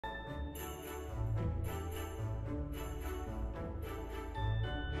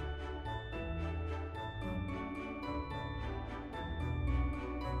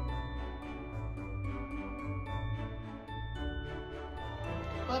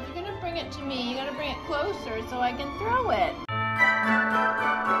bring it to me. You gotta bring it closer so I can throw it.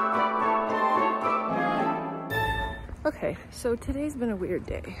 Okay, so today's been a weird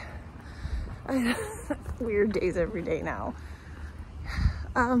day. Weird days every day now.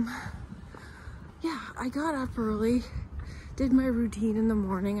 Yeah, I got up early, did my routine in the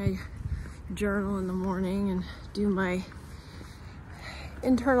morning. I journal in the morning and do my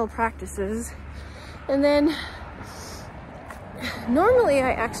internal practices. And then normally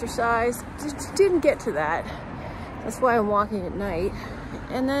I exercise, just didn't get to that. That's why I'm walking at night.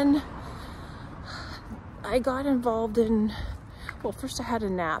 And then I got involved in, well, first I had a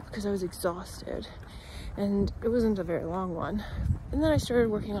nap because I was exhausted and it wasn't a very long one. And then I started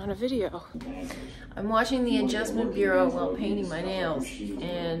working on a video. I'm watching the Adjustment Bureau while painting my nails,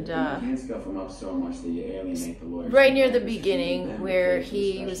 and right near the beginning where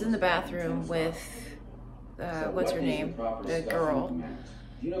he was in the bathroom with, what's her name, the girl,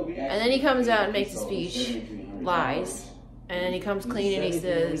 and then he comes out and makes a speech, lies, and then he comes clean and he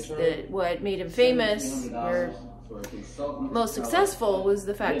says that what made him famous or most successful was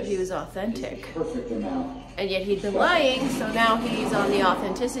the fact that he was authentic, and yet he'd been lying, so now he's on the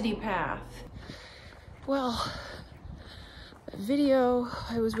authenticity path. Well, the video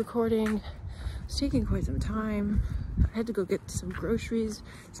I was recording was taking quite some time. I had to go get some groceries.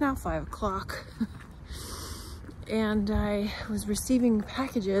 It's now 5 o'clock. And I was receiving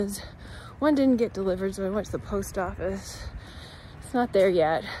packages. One didn't get delivered, so I went to the post office. It's not there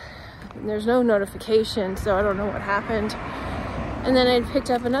yet. And there's no notification, so I don't know what happened. And then I picked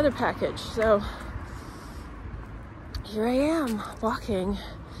up another package, so here I am, walking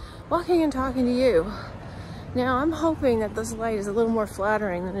and talking to you. Now I'm hoping that this light is a little more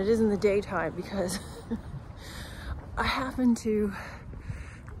flattering than it is in the daytime, because I happen to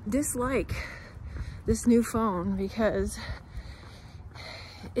dislike this new phone because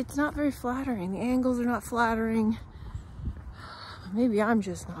it's not very flattering. The angles are not flattering. Maybe I'm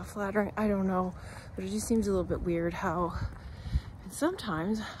just not flattering, I don't know, but it just seems a little bit weird how, and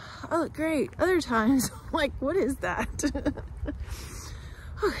sometimes I look great, other times I'm like, what is that?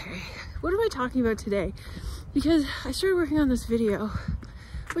 Okay, what am I talking about today? Because I started working on this video,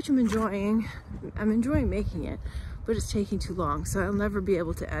 which I'm enjoying making it, but it's taking too long, so I'll never be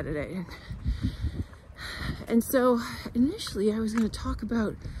able to edit it. And so initially I was going to talk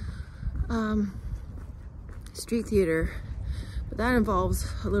about street theater, but that involves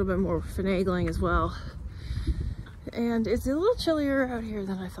a little bit more finagling as well. And it's a little chillier out here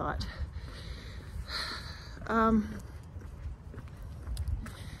than I thought.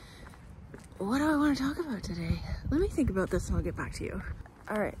 What do I want to talk about today? Let me think about this and I'll get back to you.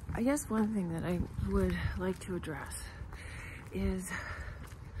 All right, I guess one thing that I would like to address is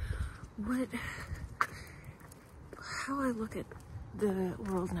how I look at the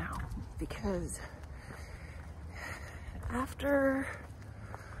world now, because after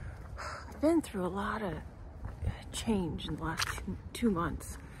I've been through a lot of change in the last two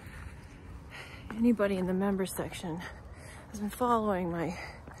months. Anybody in the member section has been following my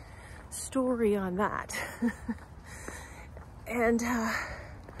story on that. And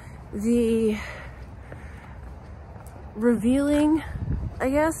the revealing, I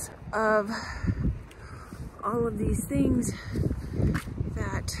guess, of all of these things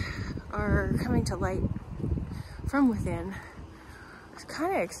that are coming to light from within is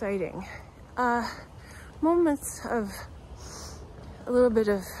kind of exciting. Moments of a little bit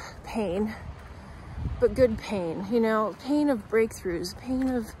of pain, but good pain, you know, pain of breakthroughs, pain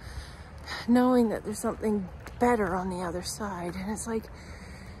of knowing that there's something better on the other side. And it's like,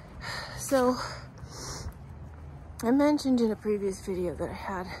 so I mentioned in a previous video that I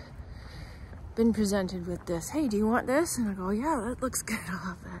had been presented with this, hey, do you want this? And I go, yeah, that looks good, I'll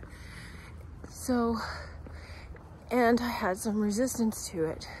have that. So, and I had some resistance to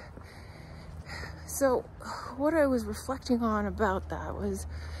it. So what I was reflecting on about that was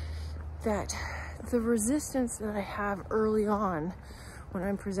that the resistance that I have early on when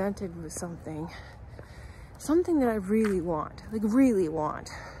I'm presented with something that I really want, like really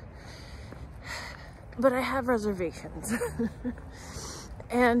want, but I have reservations.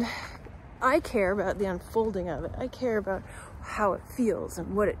 And I care about the unfolding of it. I care about how it feels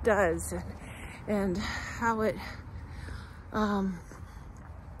and what it does, and how it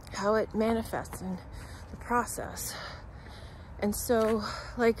manifests in the process. And so,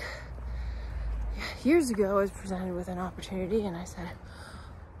 like, years ago I was presented with an opportunity and I said,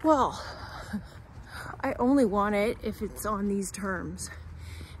 well, I only want it if it's on these terms.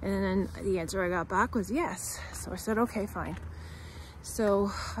 And then the answer I got back was yes. So I said, okay, fine.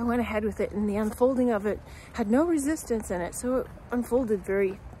 So I went ahead with it, and the unfolding of it had no resistance in it, so it unfolded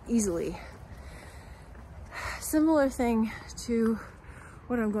very easily. Similar thing to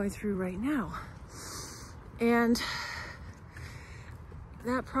what I'm going through right now. And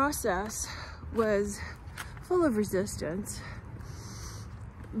that process was full of resistance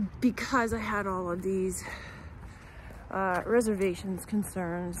because I had all of these reservations,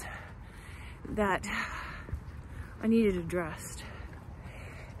 concerns that I needed addressed.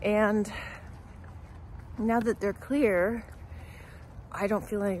 And now that they're clear, I don't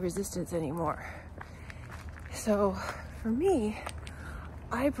feel any resistance anymore. So for me,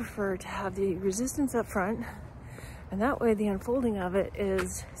 I prefer to have the resistance up front, and that way the unfolding of it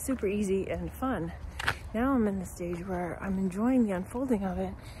is super easy and fun. Now I'm in the stage where I'm enjoying the unfolding of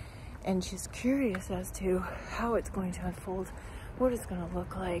it and just curious as to how it's going to unfold, what it's going to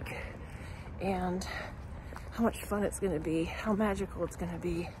look like, and how much fun it's going to be, how magical it's going to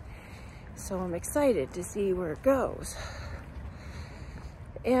be. So I'm excited to see where it goes.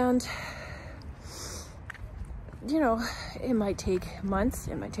 And you know, it might take months,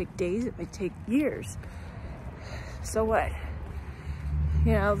 it might take days, it might take years. So what?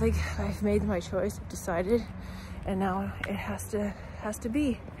 You know, like, I've made my choice, I've decided, and now it has to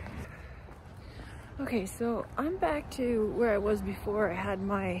be. Okay, so I'm back to where I was before I had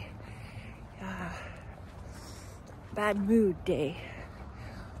my bad mood day,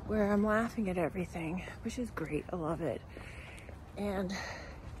 where I'm laughing at everything, which is great, I love it. And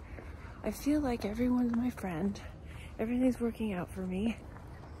I feel like everyone's my friend. Everything's working out for me.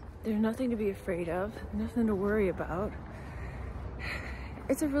 There's nothing to be afraid of, nothing to worry about.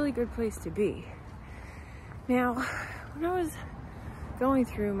 It's a really good place to be. Now, when I was going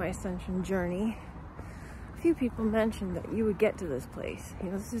through my ascension journey, a few people mentioned that you would get to this place.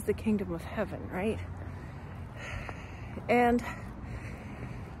 You know, this is the kingdom of heaven, right? And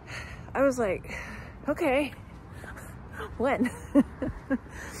I was like, okay, when?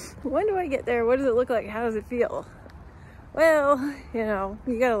 When do I get there? What does it look like? How does it feel? Well, you know,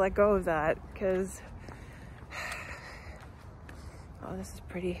 you gotta let go of that, because oh, this is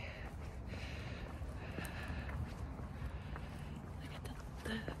pretty. Look at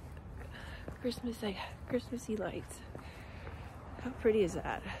the Christmassy lights. How pretty is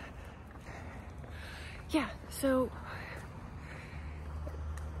that? Yeah, so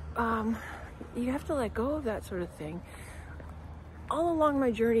you have to let go of that sort of thing. All along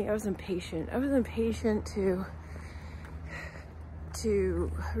my journey, I was impatient. I was impatient to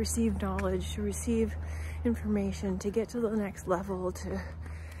receive knowledge, to receive information, to get to the next level, to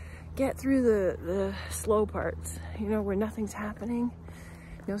get through the slow parts, you know, where nothing's happening,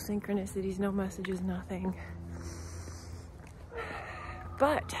 no synchronicities, no messages, nothing.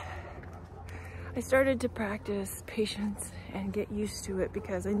 But I started to practice patience and get used to it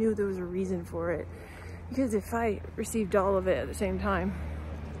because I knew there was a reason for it. Because if I received all of it at the same time,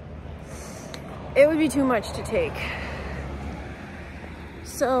 it would be too much to take.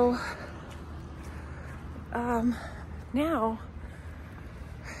 So, now,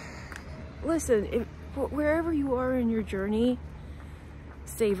 listen, wherever you are in your journey,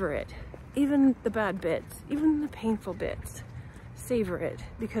 savor it. Even the bad bits, even the painful bits, savor it,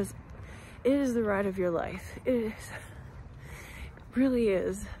 because it is the ride of your life. It really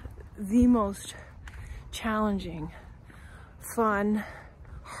is the most challenging, fun,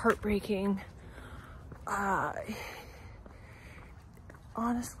 heartbreaking,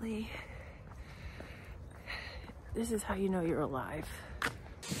 honestly, this is how you know you're alive.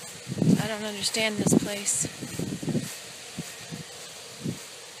 I don't understand this place.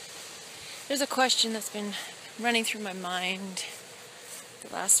 There's a question that's been running through my mind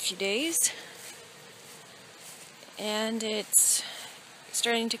the last few days, and it's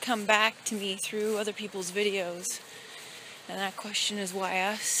starting to come back to me through other people's videos, and that question is, why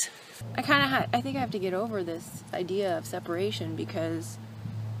us? I think I have to get over this idea of separation, because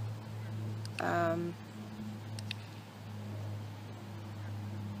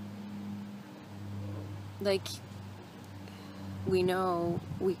like, we know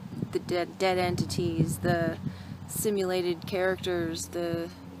the dead entities, the simulated characters, the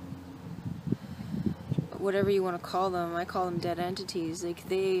whatever you want to call them, I call them dead entities, like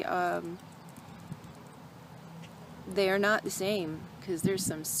they are not the same, because there's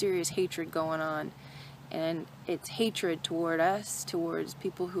some serious hatred going on, and it's hatred toward us, towards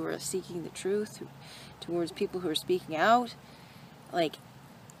people who are seeking the truth, towards people who are speaking out, like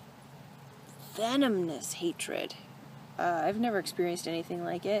venomous hatred. I've never experienced anything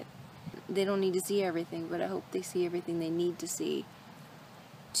like it. They don't need to see everything, but I hope they see everything they need to see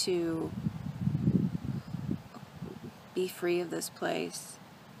to be free of this place.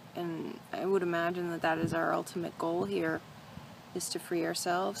 And I would imagine that that is our ultimate goal here, is to free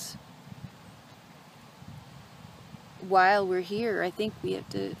ourselves. While we're here, I think we have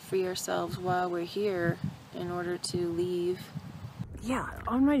to free ourselves while we're here in order to leave. Yeah,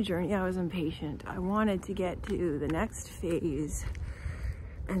 on my journey I was impatient. I wanted to get to the next phase,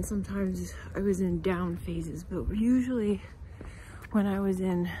 and sometimes I was in down phases, but usually when I was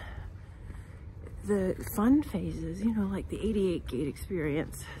in the fun phases, you know, like the 88 gate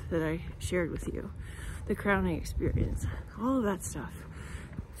experience that I shared with you, the crowning experience, all of that stuff.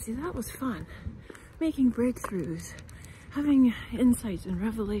 See, that was fun. Making breakthroughs, having insights and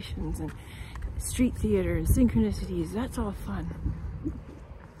revelations and street theater and synchronicities, that's all fun.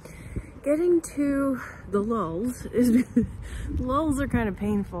 Getting to the lulls is, lulls are kind of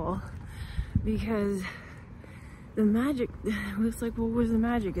painful because the magic, it's like, well, where's the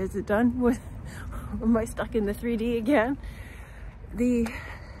magic? Is it done? Am I stuck in the 3D again? The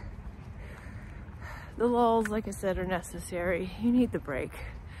lulls, like I said, are necessary. You need the break.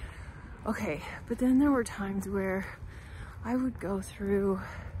 Okay, but then there were times where I would go through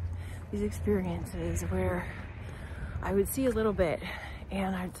these experiences where I would see a little bit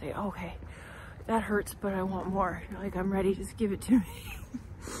and I'd say, okay, that hurts, but I want more. Like, I'm ready, just give it to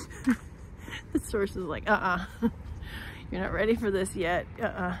me. The source is like, you're not ready for this yet.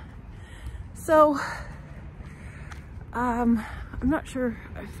 So, I'm not sure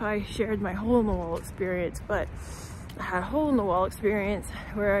if I shared my hole in the wall experience, but I had a hole in the wall experience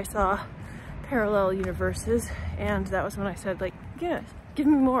where I saw parallel universes, and that was when I said, like, yeah, give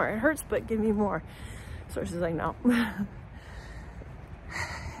me more. It hurts, but give me more. Source is like, no.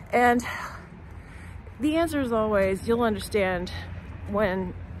 And the answer is always, you'll understand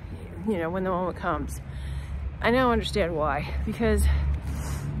when, you know, when the moment comes. I now understand why, because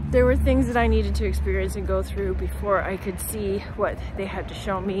there were things that I needed to experience and go through before I could see what they had to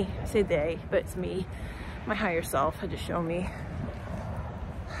show me. I say they, but it's me. My higher self had to show me.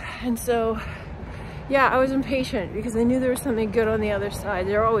 And so, yeah, I was impatient because I knew there was something good on the other side.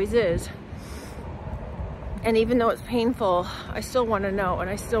 There always is. And even though it's painful, I still want to know and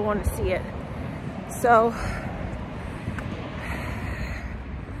I still want to see it. So,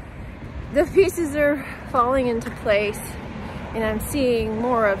 the pieces are falling into place and I'm seeing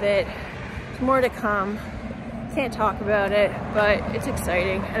more of it. There's more to come. Can't talk about it, but it's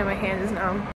exciting and my hand is numb.